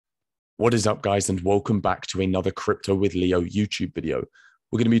What is up, guys, and welcome back to another Crypto with Leo YouTube video.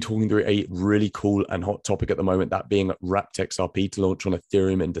 We're going to be talking through a really cool and hot topic at the moment, that being Wrapped XRP to launch on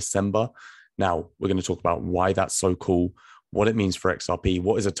Ethereum in December. Now, we're going to talk about why that's so cool, what it means for XRP,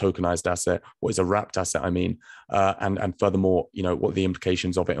 what is a tokenized asset, what is a wrapped asset, and furthermore, what are the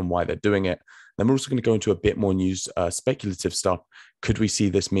implications of it and why they're doing it. Then we're also going to go into a bit more news, speculative stuff. Could we see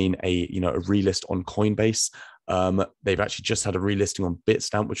this mean a relist on Coinbase? They've actually just had a relisting on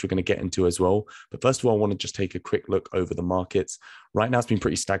Bitstamp, which we're going to get into as well. But first of all, I want to just take a quick look over the markets. Right now, it's been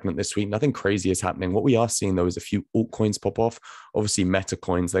pretty stagnant this week. Nothing crazy is happening. What we are seeing, though, is a few altcoins pop off. Obviously, meta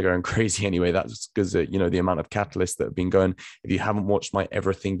coins, they're going crazy anyway. That's because, the amount of catalysts that have been going. If you haven't watched my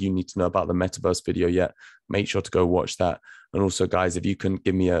Everything You Need to Know About the Metaverse video yet, make sure to go watch that. And also, guys, if you can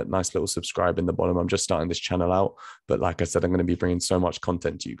give me a nice little subscribe in the bottom, I'm just starting this channel out. But like I said, I'm going to be bringing so much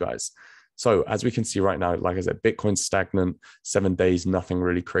content to you guys. So as we can see right now, like I said, Bitcoin's stagnant, 7 days, nothing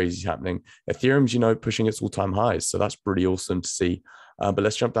really crazy happening. Ethereum's, pushing its all-time highs. So that's pretty awesome to see. But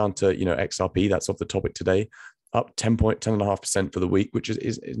let's jump down to, XRP. That's off the topic today. Up 10.5% for the week, which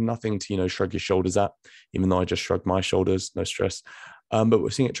is nothing to, shrug your shoulders at, even though I just shrugged my shoulders, no stress. But we're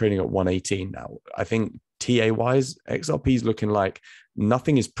seeing it trading at 118 now. I think TA-wise, XRP is looking like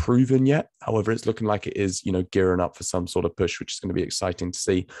nothing is proven yet. However, it's looking like it is, gearing up for some sort of push, which is going to be exciting to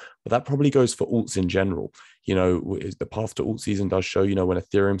see. But that probably goes for alts in general. The path to alt season does show, when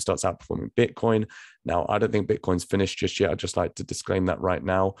Ethereum starts outperforming Bitcoin. Now, I don't think Bitcoin's finished just yet. I'd just like to disclaim that right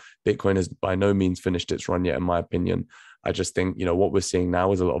now. Bitcoin has by no means finished its run yet, in my opinion. I just think, what we're seeing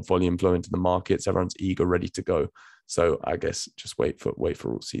now is a lot of volume flow into the markets. Everyone's eager, ready to go. So I guess just wait for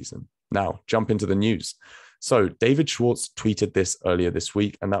alt season. Now, jump into the news. So David Schwartz tweeted this earlier this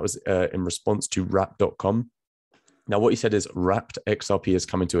week, and that was in response to Wrap.com. Now, what he said is Wrapped XRP is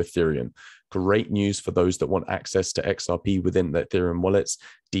coming to Ethereum. Great news for those that want access to XRP within the Ethereum wallets,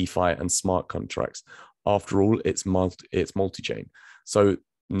 DeFi, and smart contracts. After all, it's multi-chain. So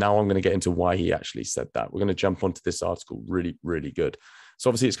now I'm going to get into why he actually said that. We're going to jump onto this article. Really, really good. So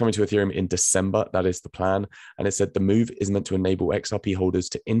obviously it's coming to Ethereum in December. That is the plan. And it said the move is meant to enable XRP holders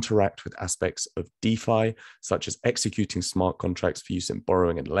to interact with aspects of DeFi, such as executing smart contracts for use in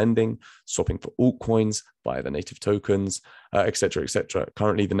borrowing and lending, swapping for altcoins via the native tokens, et cetera, et cetera.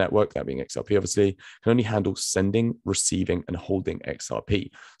 Currently, the network, that being XRP, obviously, can only handle sending, receiving, and holding XRP.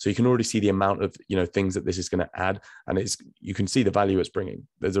 So you can already see the amount of things that this is going to add, and you can see the value it's bringing.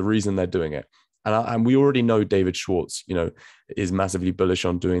 There's a reason they're doing it. And we already know David Schwartz, is massively bullish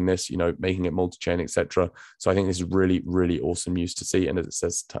on doing this, making it multi-chain, etc. So I think this is really, really awesome news to see. And as it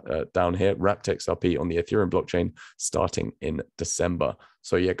says down here, Wrapped XRP on the Ethereum blockchain starting in December.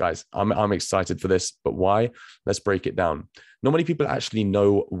 So yeah, guys, I'm excited for this. But why? Let's break it down. Not many people actually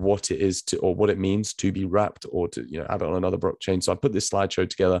know what it is or what it means to be wrapped or to have it on another blockchain. So I put this slideshow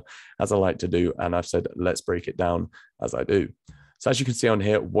together as I like to do, and I've said let's break it down as I do. So as you can see on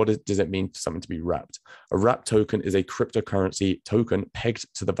here, does it mean for something to be wrapped? A wrapped token is a cryptocurrency token pegged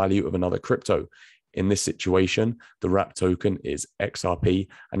to the value of another crypto. In this situation, the wrapped token is XRP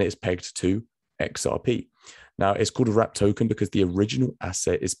and it is pegged to XRP. Now, it's called a wrapped token because the original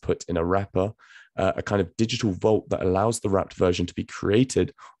asset is put in a wrapper, a kind of digital vault that allows the wrapped version to be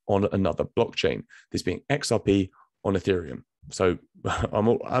created on another blockchain, this being XRP on Ethereum. So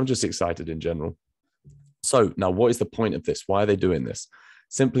I'm just excited in general. So now what is the point of this? Why are they doing this?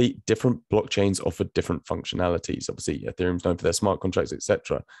 Simply, different blockchains offer different functionalities. Obviously, Ethereum's known for their smart contracts,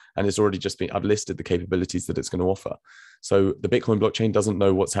 etc. And it's already I've listed the capabilities that it's going to offer. So the Bitcoin blockchain doesn't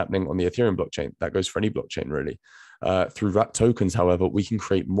know what's happening on the Ethereum blockchain. That goes for any blockchain, really. Through wrapped tokens, however, we can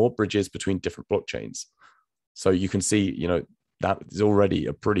create more bridges between different blockchains. So you can see, that is already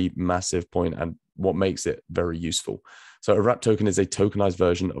a pretty massive point and what makes it very useful. So a wrapped token is a tokenized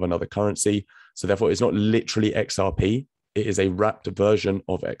version of another currency. So therefore, it's not literally XRP. It is a wrapped version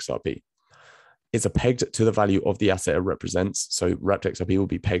of XRP. It's pegged to the value of the asset it represents. So wrapped XRP will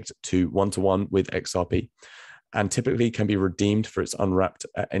be pegged to 1-to-1 with XRP and typically can be redeemed for its unwrapped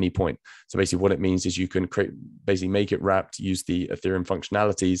at any point. So basically what it means is you can make it wrapped, use the Ethereum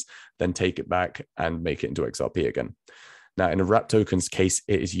functionalities, then take it back and make it into XRP again. Now, in a wrapped token's case,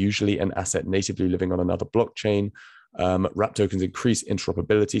 it is usually an asset natively living on another blockchain. Wrapped tokens increase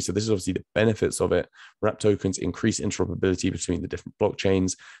interoperability. So this is obviously the benefits of it. Wrapped tokens increase interoperability between the different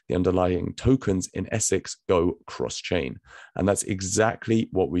blockchains. The underlying tokens in Essex go cross-chain. And that's exactly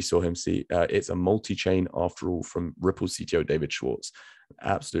what we saw him see. It's a multi-chain after all from Ripple CTO David Schwartz.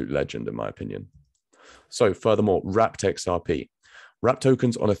 Absolute legend in my opinion. So furthermore, Wrapped XRP. Wrap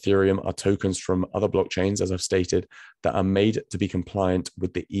tokens on Ethereum are tokens from other blockchains, as I've stated, that are made to be compliant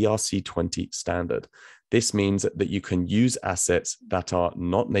with the ERC20 standard. This means that you can use assets that are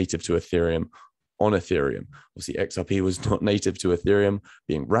not native to Ethereum on Ethereum. Obviously, XRP was not native to Ethereum.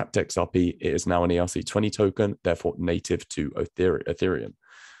 Being wrapped XRP, it is now an ERC20 token, therefore native to Ethereum.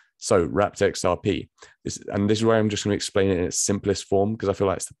 So wrapped XRP, this is where I'm just going to explain it in its simplest form, because I feel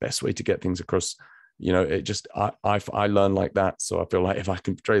like it's the best way to get things across. You know, it just, I learn like that. So I feel like if I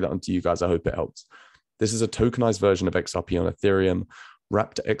can portray that onto you guys, I hope it helps. This is a tokenized version of XRP on Ethereum.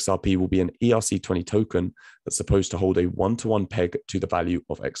 Wrapped XRP will be an ERC20 token that's supposed to hold a one-to-one peg to the value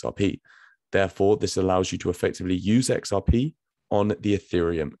of XRP. Therefore, this allows you to effectively use XRP on the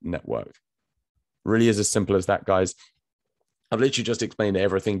Ethereum network. Really is as simple as that, guys. I've literally just explained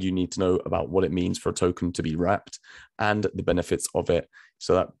everything you need to know about what it means for a token to be wrapped and the benefits of it.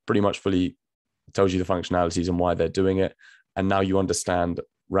 So that pretty much fully tells you the functionalities and why they're doing it. And now you understand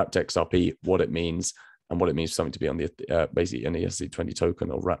wrapped XRP, what it means, and what it means for something to be on the basically an ERC20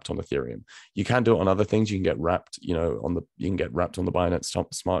 token or wrapped on Ethereum. You can do it on other things. You can get wrapped, you can get wrapped on the Binance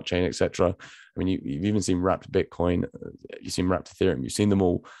Smart Chain, etc. I mean, you've even seen wrapped Bitcoin, you've seen wrapped Ethereum, you've seen them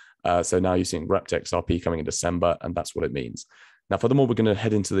all. So now you're seeing wrapped XRP coming in December, and that's what it means. Now, furthermore, we're going to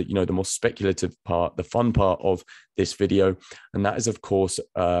head into the more speculative part, the fun part of this video. And that is, of course,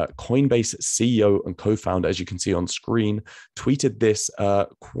 Coinbase CEO and co-founder, as you can see on screen, tweeted this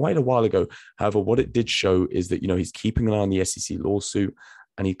quite a while ago. However, what it did show is that, he's keeping an eye on the SEC lawsuit,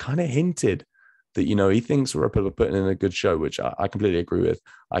 and he kind of hinted that, he thinks Ripple are putting in a good show, which I completely agree with.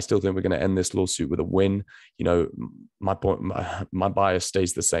 I still think we're going to end this lawsuit with a win. My bias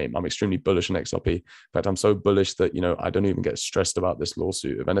stays the same. I'm extremely bullish on XRP. In fact, I'm so bullish that, I don't even get stressed about this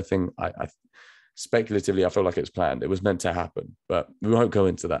lawsuit. If anything, I speculatively, I feel like it's planned. It was meant to happen, but we won't go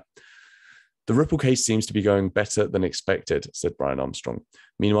into that. The Ripple case seems to be going better than expected, said Brian Armstrong.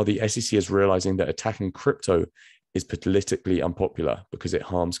 Meanwhile, the SEC is realizing that attacking crypto is politically unpopular because it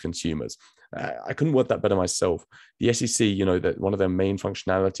harms consumers. I couldn't word that better myself. The SEC, that one of their main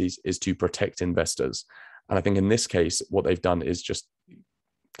functionalities is to protect investors. And I think in this case, what they've done is just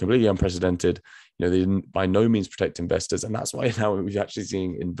completely unprecedented. They didn't by no means protect investors. And that's why now we've actually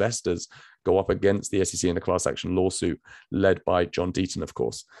seen investors go up against the SEC in a class action lawsuit led by John Deaton, of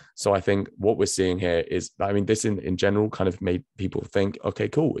course. So I think what we're seeing here is, this in general kind of made people think, okay,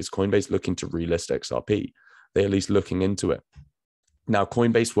 cool. Is Coinbase looking to relist XRP? They're at least looking into it. Now,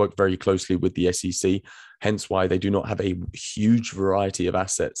 Coinbase work very closely with the SEC, hence why they do not have a huge variety of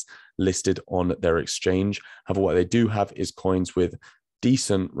assets listed on their exchange. However, what they do have is coins with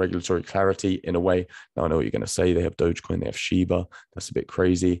decent regulatory clarity in a way. Now, I know what you're going to say. They have Dogecoin, they have Shiba. That's a bit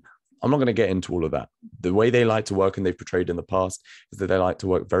crazy. I'm not going to get into all of that. The way they like to work, and they've portrayed in the past, is that they like to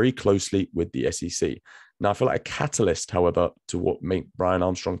work very closely with the SEC. Now, I feel like a catalyst, however, to what made Brian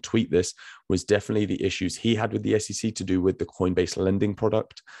Armstrong tweet this was definitely the issues he had with the SEC to do with the Coinbase lending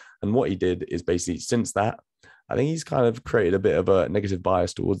product. And what he did is basically, since that, I think he's kind of created a bit of a negative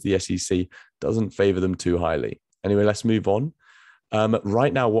bias towards the SEC, doesn't favor them too highly. Anyway, let's move on.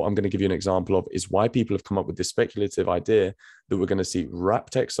 Right now, what I'm going to give you an example of is why people have come up with this speculative idea that we're going to see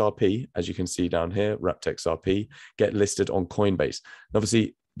wrapped XRP, as you can see down here, wrapped XRP, get listed on Coinbase. And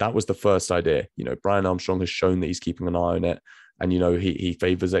obviously, that was the first idea. Brian Armstrong has shown that he's keeping an eye on it. And, he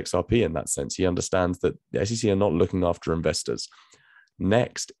favors XRP in that sense. He understands that the SEC are not looking after investors.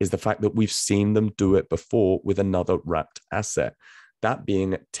 Next is the fact that we've seen them do it before with another wrapped asset, that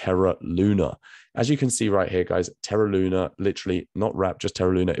being Terra Luna. As you can see right here, guys, Terra Luna, literally not wrapped, just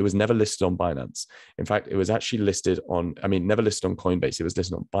Terra Luna. It was never listed on Binance. In fact, it was actually listed on, never listed on Coinbase. It was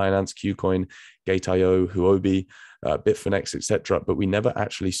listed on Binance, KuCoin, Gate.io, Huobi, Bitfinex, etc. But we never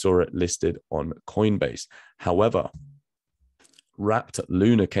actually saw it listed on Coinbase. However, wrapped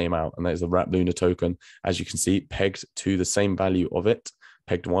Luna came out, and that is the wrapped Luna token. As you can see, pegged to the same value of it,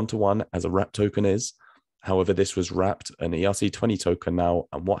 pegged 1-to-1 as a wrapped token is. However, this was wrapped an ERC20 token now.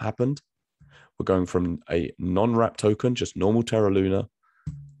 And what happened? We're going from a non-wrapped token, just normal Terra Luna,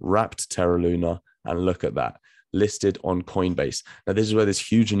 wrapped Terra Luna, and look at that, listed on Coinbase. Now, this is where this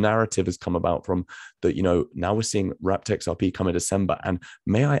huge narrative has come about from, that, now we're seeing wrapped XRP come in December. And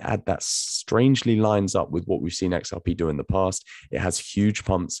may I add, that strangely lines up with what we've seen XRP do in the past. It has huge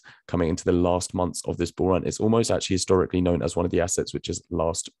pumps coming into the last months of this bull run. It's almost actually historically known as one of the assets which is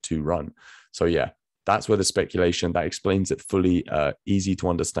last to run. So yeah, that's where the speculation that explains it fully, easy to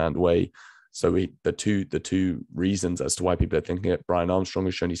understand way. So the two reasons as to why people are thinking it: Brian Armstrong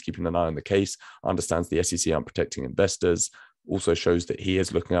has shown he's keeping an eye on the case, understands the SEC aren't protecting investors. also shows that he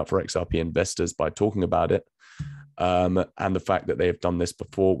is looking out for XRP investors by talking about it. And the fact that they have done this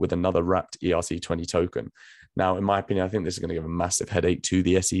before with another wrapped ERC20 token. Now, in my opinion, I think this is going to give a massive headache to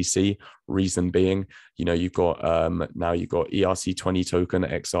the SEC. Reason being, you've got now you've got ERC20 token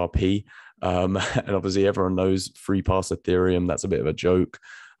XRP, and obviously everyone knows free pass Ethereum. That's a bit of a joke,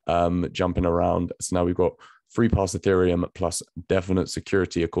 jumping around. So now we've got free pass Ethereum plus definite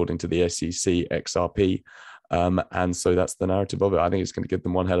security according to the SEC XRP. And so that's the narrative of it. I think it's going to give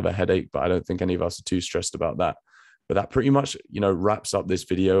them one hell of a headache, but I don't think any of us are too stressed about that. But that pretty much, wraps up this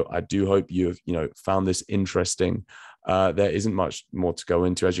video. I do hope you've, found this interesting. There isn't much more to go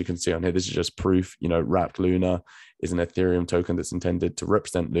into. As you can see on here, this is just proof, wrapped Luna is an Ethereum token that's intended to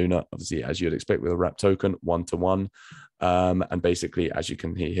represent Luna, obviously, as you'd expect with a wrapped token, 1-to-1. And basically, as you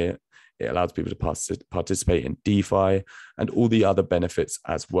can hear here, it allows people to participate in DeFi and all the other benefits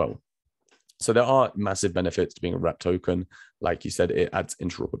as well. So there are massive benefits to being a wrapped token. Like you said, it adds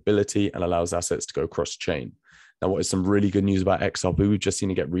interoperability and allows assets to go cross-chain. Now, what is some really good news about XRP? We've just seen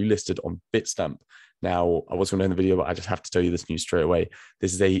it get relisted on Bitstamp. Now, I was going to end the video, but I just have to tell you this news straight away.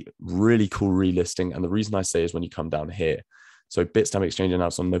 This is a really cool relisting. And the reason I say is when you come down here. So Bitstamp Exchange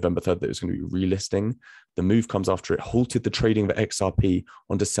announced on November 3rd that it was going to be relisting. The move comes after it halted the trading of XRP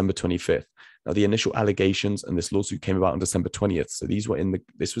on December 25th. Now, the initial allegations and this lawsuit came about on December 20th. So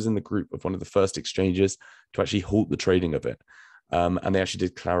this was in the group of one of the first exchanges to actually halt the trading of it. And they actually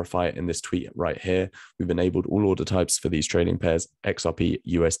did clarify it in this tweet right here. We've enabled all order types for these trading pairs, XRP,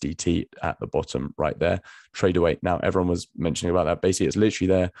 USDT at the bottom right there, trade away. Now, everyone was mentioning about that. Basically, it's literally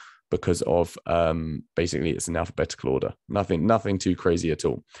there because of basically it's in alphabetical order. Nothing too crazy at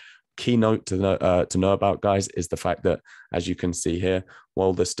all. Key note to know about, guys, is the fact that, as you can see here,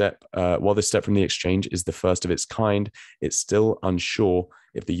 while this step from the exchange is the first of its kind, it's still unsure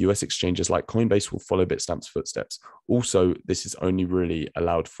if the US exchanges like Coinbase will follow Bitstamp's footsteps. Also, this is only really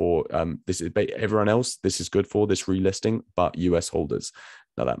allowed for everyone else. This is good for this relisting, but US holders.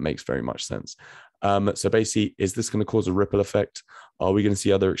 Now that makes very much sense. So basically, is this going to cause a ripple effect? Are we going to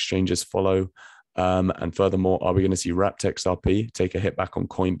see other exchanges follow? And furthermore, are we going to see wrapped XRP take a hit back on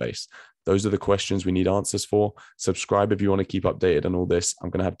Coinbase? Those are the questions we need answers for. Subscribe if you want to keep updated on all this. I'm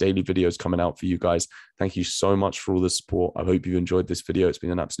going to have daily videos coming out for you guys. Thank you so much for all the support. I hope you enjoyed this video. It's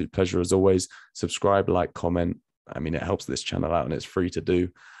been an absolute pleasure as always. Subscribe, like, comment. I mean, it helps this channel out and it's free to do.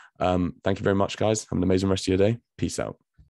 Thank you very much, guys. Have an amazing rest of your day. Peace out.